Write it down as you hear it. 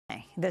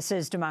This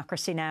is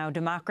Democracy Now!,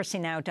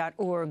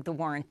 democracynow.org, The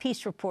War and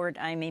Peace Report.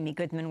 I'm Amy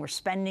Goodman. We're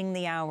spending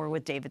the hour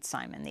with David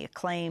Simon, the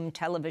acclaimed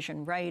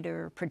television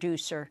writer,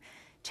 producer.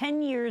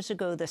 10 years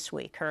ago this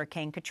week,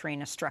 Hurricane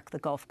Katrina struck the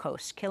Gulf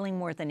Coast, killing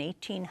more than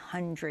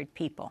 1,800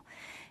 people.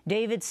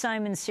 David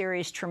Simon's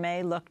series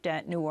Treme looked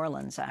at New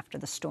Orleans after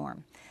the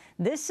storm.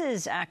 This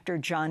is actor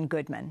John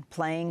Goodman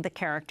playing the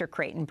character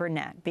Creighton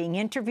Burnett, being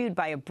interviewed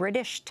by a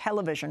British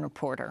television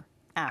reporter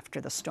after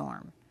the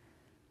storm.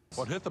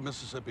 What hit the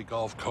Mississippi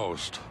Gulf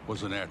Coast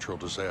was a natural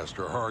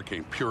disaster, a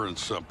hurricane, pure and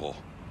simple.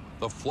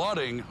 The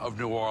flooding of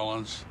New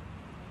Orleans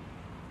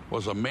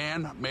was a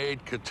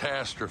man-made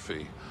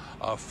catastrophe,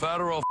 a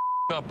federal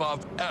up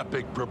of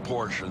epic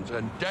proportions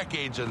and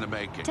decades in the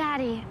making.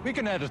 Daddy. We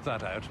can edit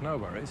that out, no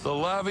worries. The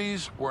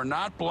levees were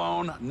not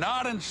blown,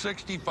 not in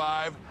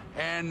 '65,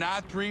 and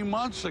not 3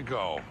 months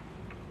ago.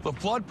 The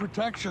flood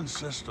protection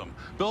system,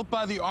 built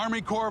by the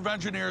Army Corps of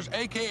Engineers,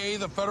 a.k.a.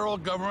 the federal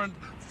government,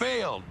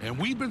 failed. And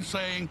we've been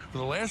saying for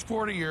the last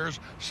 40 years,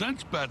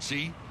 since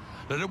Betsy,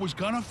 that it was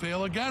going to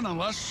fail again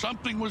unless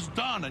something was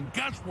done. And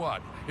guess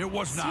what? It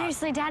was not.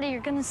 Seriously, Daddy,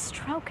 you're going to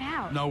stroke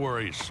out. No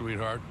worries,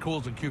 sweetheart. Cool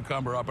as a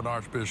cucumber up in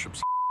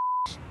Archbishop's.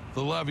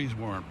 The levees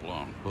weren't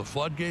blown. The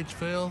floodgates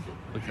failed,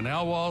 the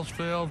canal walls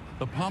failed,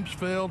 the pumps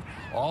failed,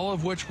 all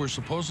of which were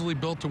supposedly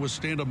built to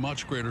withstand a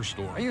much greater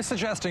storm. Are you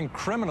suggesting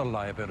criminal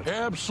liability?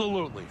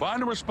 Absolutely.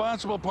 Find the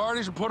responsible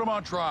parties and put them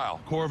on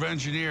trial. Corps of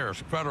Engineers,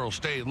 federal,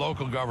 state,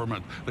 local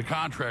government, the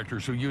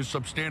contractors who use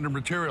substandard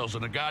materials,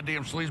 and the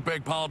goddamn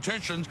sleazebag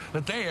politicians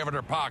that they have in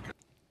their pocket.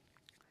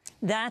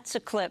 That's a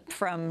clip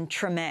from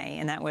Treme,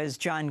 and that was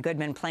John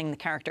Goodman playing the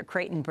character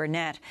Creighton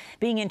Burnett,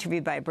 being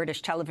interviewed by a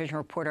British television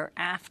reporter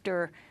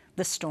after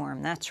the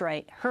storm. That's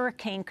right,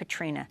 Hurricane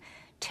Katrina,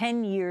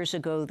 10 years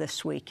ago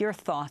this week. Your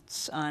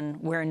thoughts on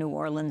where New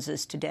Orleans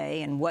is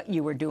today and what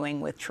you were doing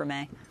with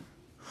Treme?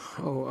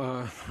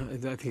 I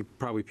think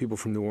probably people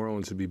from New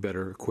Orleans would be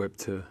better equipped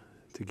to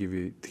give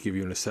you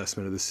an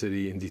assessment of the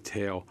city in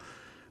detail.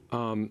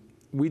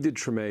 We did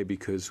Treme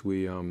because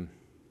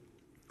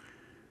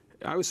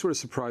I was sort of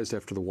surprised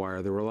after The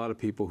Wire. There were a lot of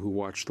people who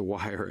watched The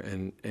Wire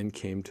and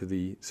came to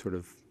the sort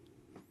of,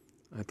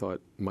 I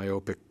thought,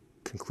 myopic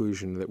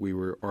conclusion that we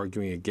were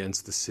arguing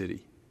against the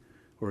city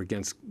or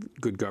against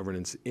good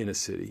governance in a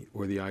city,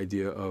 or the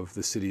idea of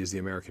the city as the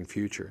American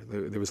future.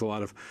 There was a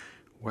lot of,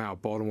 wow,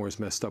 Baltimore's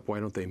messed up, why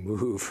don't they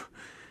move?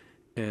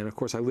 And of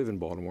course I live in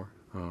Baltimore,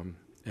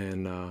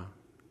 and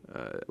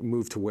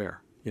move to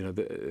where? You know,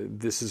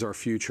 this is our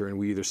future and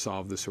we either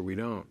solve this or we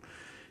don't.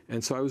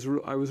 And so I was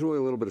really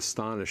a little bit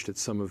astonished at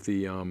some of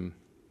the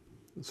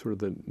sort of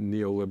the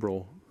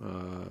neoliberal,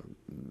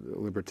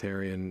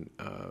 libertarian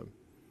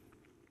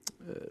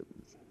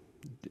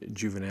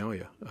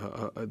juvenilia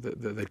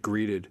that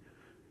greeted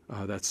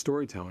that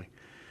storytelling.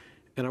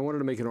 And I wanted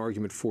to make an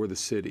argument for the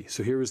city.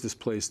 So here was this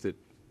place that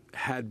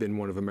had been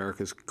one of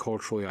America's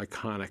culturally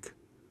iconic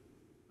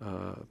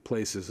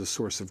places, a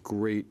source of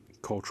great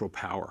cultural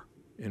power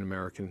in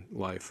American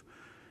life,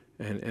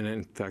 and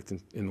in fact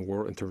in the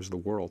world, in terms of the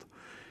world,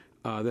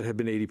 that had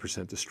been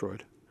 80%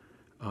 destroyed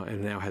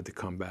and now had to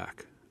come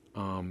back.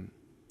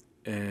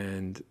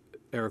 And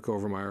Eric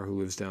Overmyer, who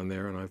lives down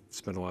there, and I've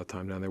spent a lot of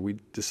time down there, we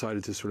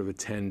decided to sort of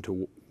attend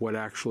to what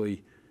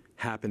actually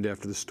happened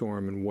after the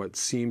storm and what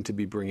seemed to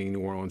be bringing New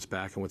Orleans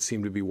back and what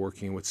seemed to be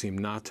working and what seemed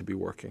not to be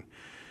working.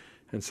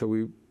 And so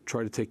we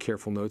tried to take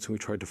careful notes, and we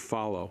tried to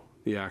follow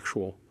the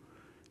actual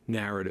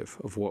narrative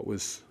of what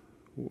was,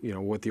 you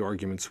know, what the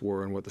arguments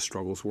were and what the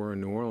struggles were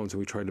in New Orleans, and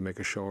we tried to make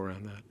a show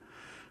around that.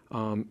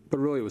 But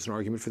really it was an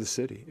argument for the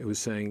city. It was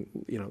saying,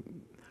 you know,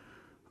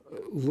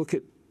 look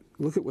at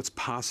what's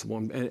possible,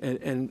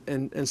 and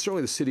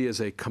certainly the city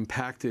is a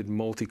compacted,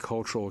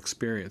 multicultural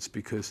experience,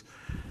 because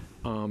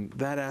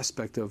that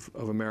aspect of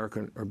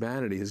American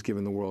urbanity has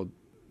given the world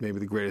maybe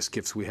the greatest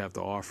gifts we have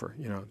to offer.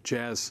 You know,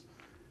 jazz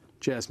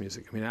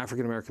music. I mean,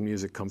 African-American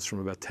music comes from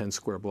about 10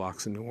 square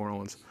blocks in New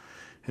Orleans.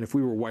 And if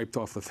we were wiped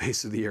off the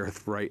face of the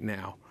earth right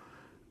now,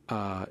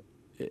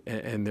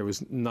 and there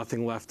was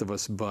nothing left of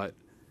us but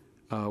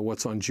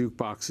what's on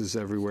jukeboxes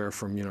everywhere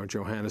from, you know,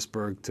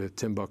 Johannesburg to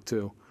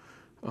Timbuktu,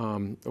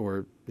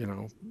 or, you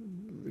know,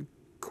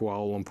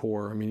 Kuala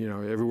Lumpur. I mean, you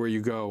know, everywhere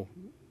you go,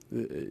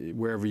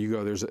 wherever you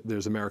go,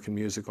 there's American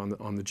music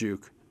on the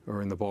juke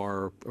or in the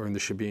bar or in the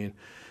shebeen,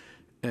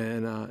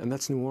 and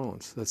that's New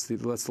Orleans. That's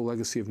the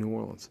legacy of New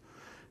Orleans,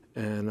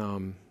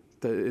 and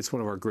it's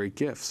one of our great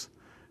gifts.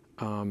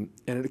 And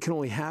it can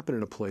only happen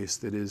in a place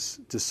that is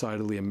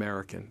decidedly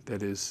American,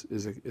 that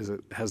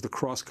has the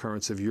cross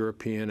currents of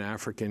European,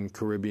 African,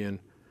 Caribbean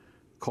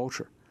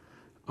culture.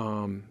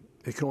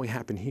 It can only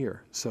happen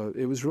here. So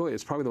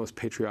it's probably the most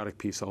patriotic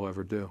piece I'll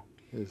ever do,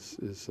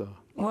 is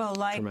Well,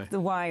 like Treme. The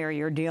Wire,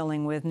 you're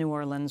dealing with New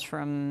Orleans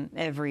from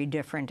every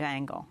different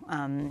angle.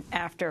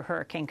 After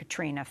Hurricane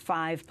Katrina,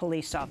 5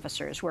 police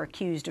officers were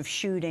accused of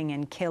shooting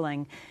and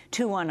killing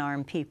 2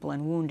 unarmed people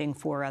and wounding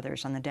 4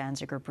 others on the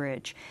Danziger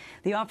Bridge.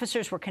 The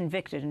officers were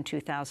convicted in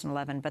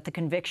 2011, but the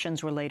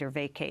convictions were later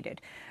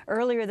vacated.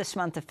 Earlier this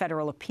month, the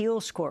federal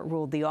appeals court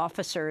ruled the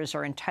officers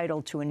are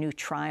entitled to a new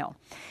trial.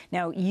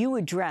 Now, you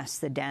address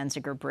the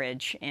Danziger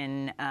Bridge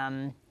in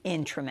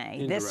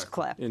Treme. This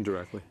clip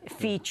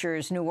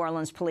features New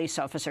Orleans police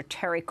officer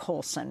Terry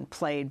Colson,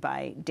 played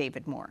by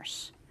David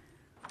Morse.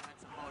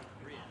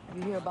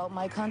 You hear about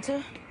Mike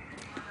Hunter?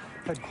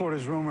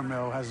 Headquarters rumor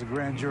mill has the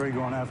grand jury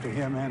going after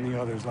him and the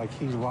others like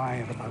he's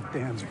lying about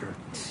Danziger.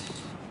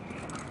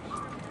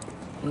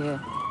 Yeah.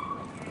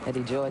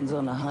 Eddie Jordan's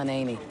on the hunt,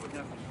 ain't he?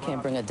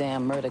 Can't bring a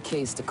damn murder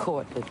case to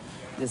court, but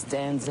this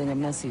Danziger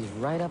mess, he's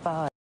right up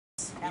our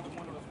ass.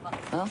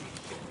 Huh?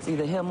 It's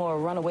either him or a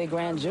runaway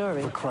grand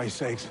jury. For Christ's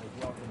sakes.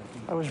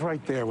 I was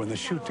right there when the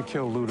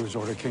shoot-to-kill looters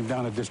order came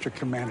down to district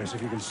commanders.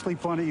 If you can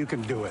sleep on it, you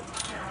can do it.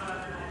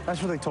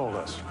 That's what they told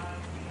us.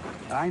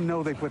 I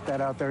know they put that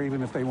out there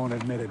even if they won't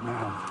admit it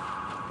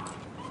now.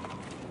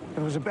 If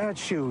it was a bad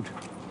shoot,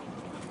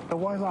 then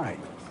why lie?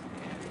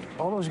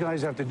 All those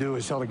guys have to do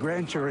is tell the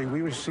grand jury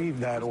we received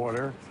that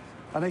order,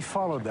 and they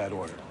followed that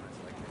order.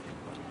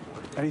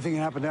 Anything that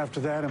happened after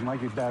that, it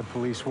might be bad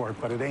police work,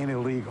 but it ain't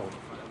illegal.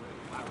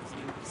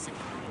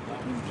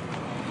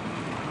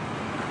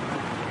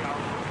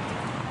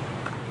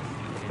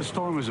 The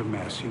storm was a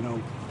mess, you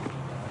know.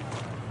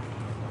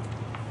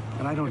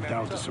 And I don't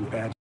doubt that some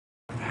bad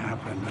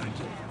happened.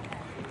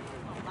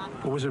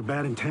 But was there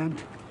bad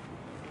intent?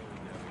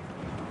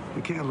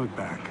 We can't look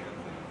back.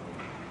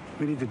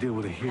 We need to deal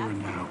with it here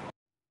and now.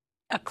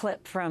 A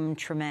clip from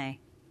Treme.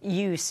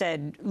 You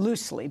said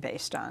loosely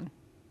based on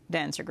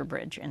Danziger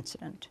Bridge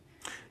incident.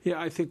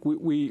 Yeah, I think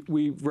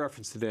we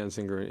referenced the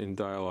Danziger in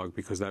dialogue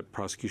because that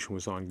prosecution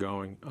was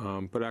ongoing.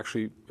 But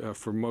actually,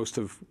 for most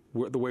of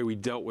the way we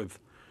dealt with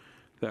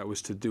that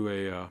was to do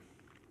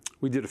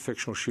we did a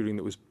fictional shooting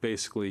that was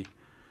basically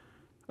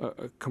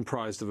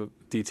comprised of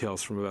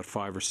details from about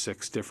 5 or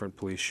 6 different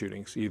police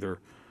shootings, either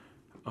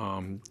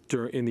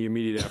in the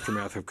immediate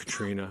aftermath of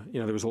Katrina.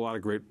 You know, there was a lot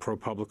of great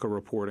ProPublica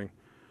reporting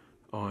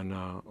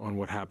on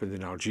what happened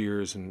in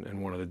Algiers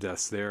and one of the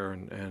deaths there,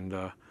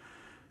 and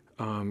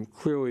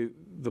clearly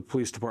the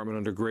police department,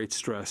 under great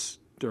stress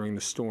during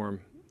the storm,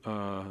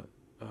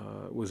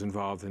 was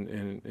involved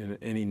in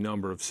any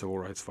number of civil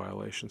rights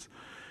violations.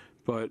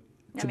 But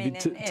in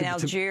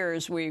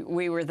Algiers,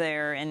 we were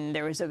there, and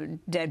there was a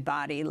dead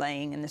body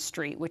laying in the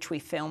street, which we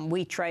filmed.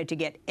 We tried to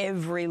get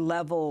every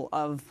level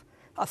of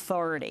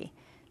authority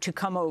to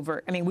come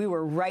over. I mean, we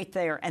were right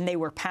there, and they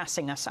were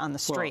passing us on the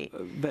street.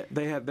 Well,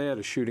 they had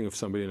a shooting of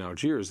somebody in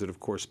Algiers that, of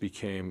course,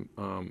 became,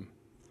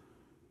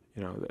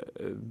 you know,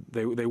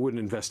 they wouldn't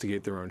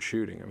investigate their own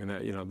shooting. I mean,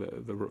 that, you know,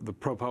 the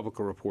ProPublica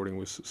reporting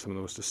was some of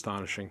the most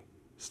astonishing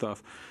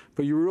stuff.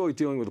 But you're really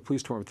dealing with a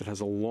police department that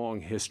has a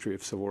long history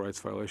of civil rights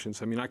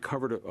violations. I mean, I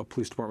covered a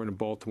police department in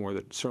Baltimore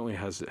that certainly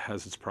has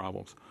its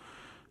problems,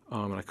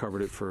 and I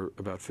covered it for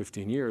about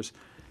 15 years.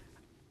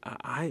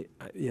 I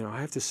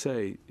have to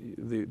say,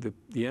 the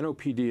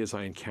NOPD, as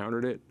I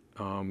encountered it,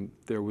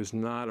 there was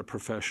not a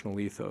professional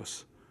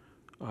ethos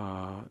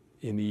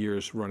in the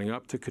years running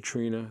up to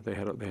Katrina. They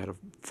had a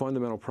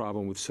fundamental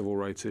problem with civil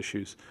rights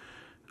issues,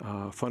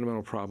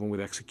 fundamental problem with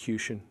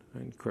execution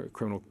and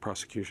criminal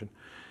prosecution.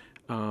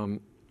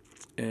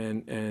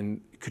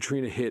 And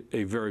Katrina hit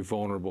a very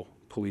vulnerable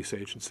police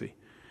agency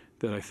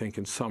that I think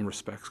in some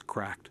respects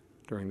cracked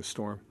during the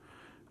storm,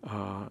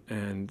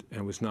 and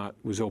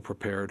was ill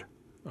prepared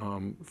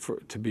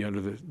to be under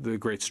the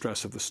great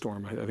stress of the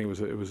storm. I think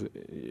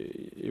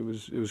it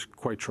was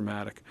quite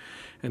traumatic.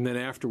 And then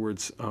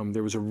afterwards,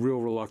 there was a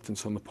real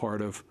reluctance on the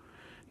part of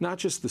not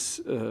just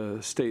the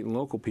state and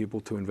local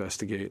people to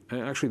investigate.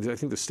 Actually, I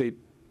think the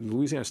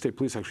Louisiana State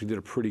Police actually did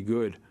a pretty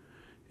good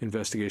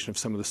investigation of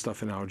some of the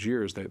stuff in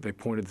Algiers. They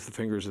pointed the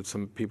fingers at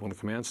some people in the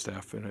command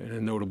staff in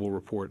a notable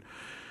report.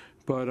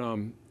 But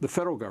the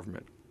federal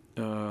government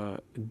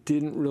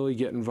didn't really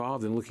get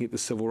involved in looking at the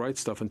civil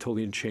rights stuff until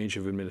the change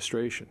of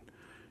administration.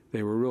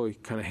 They were really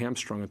kind of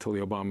hamstrung until the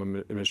Obama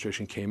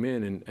administration came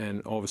in,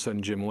 and all of a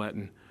sudden Jim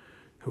Letton,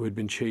 who had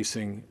been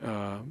chasing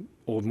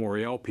old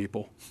Morial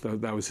people,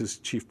 that was his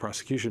chief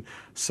prosecution,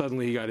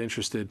 suddenly he got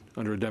interested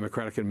under a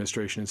Democratic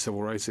administration in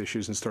civil rights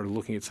issues and started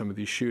looking at some of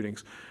these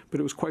shootings.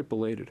 But it was quite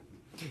belated.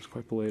 It was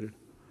quite belated.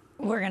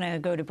 We're going to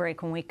go to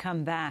break. When we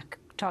come back,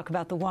 talk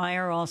about The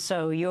Wire,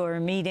 also your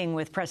meeting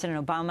with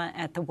President Obama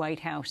at the White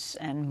House,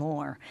 and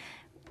more.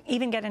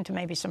 Even get into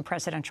maybe some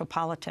presidential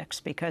politics,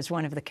 because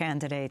one of the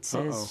candidates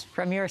is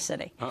from your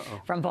city,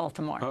 from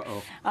Baltimore.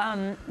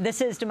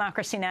 This is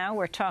Democracy Now!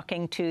 We're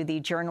talking to the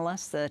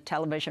journalist, the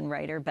television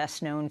writer,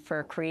 best known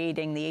for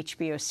creating the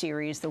HBO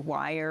series The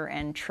Wire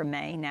and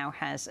Treme, now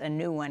has a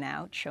new one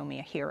out, Show Me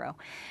a Hero.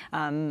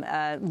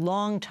 A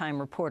longtime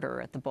reporter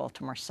at the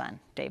Baltimore Sun,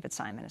 David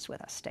Simon, is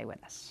with us. Stay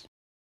with us.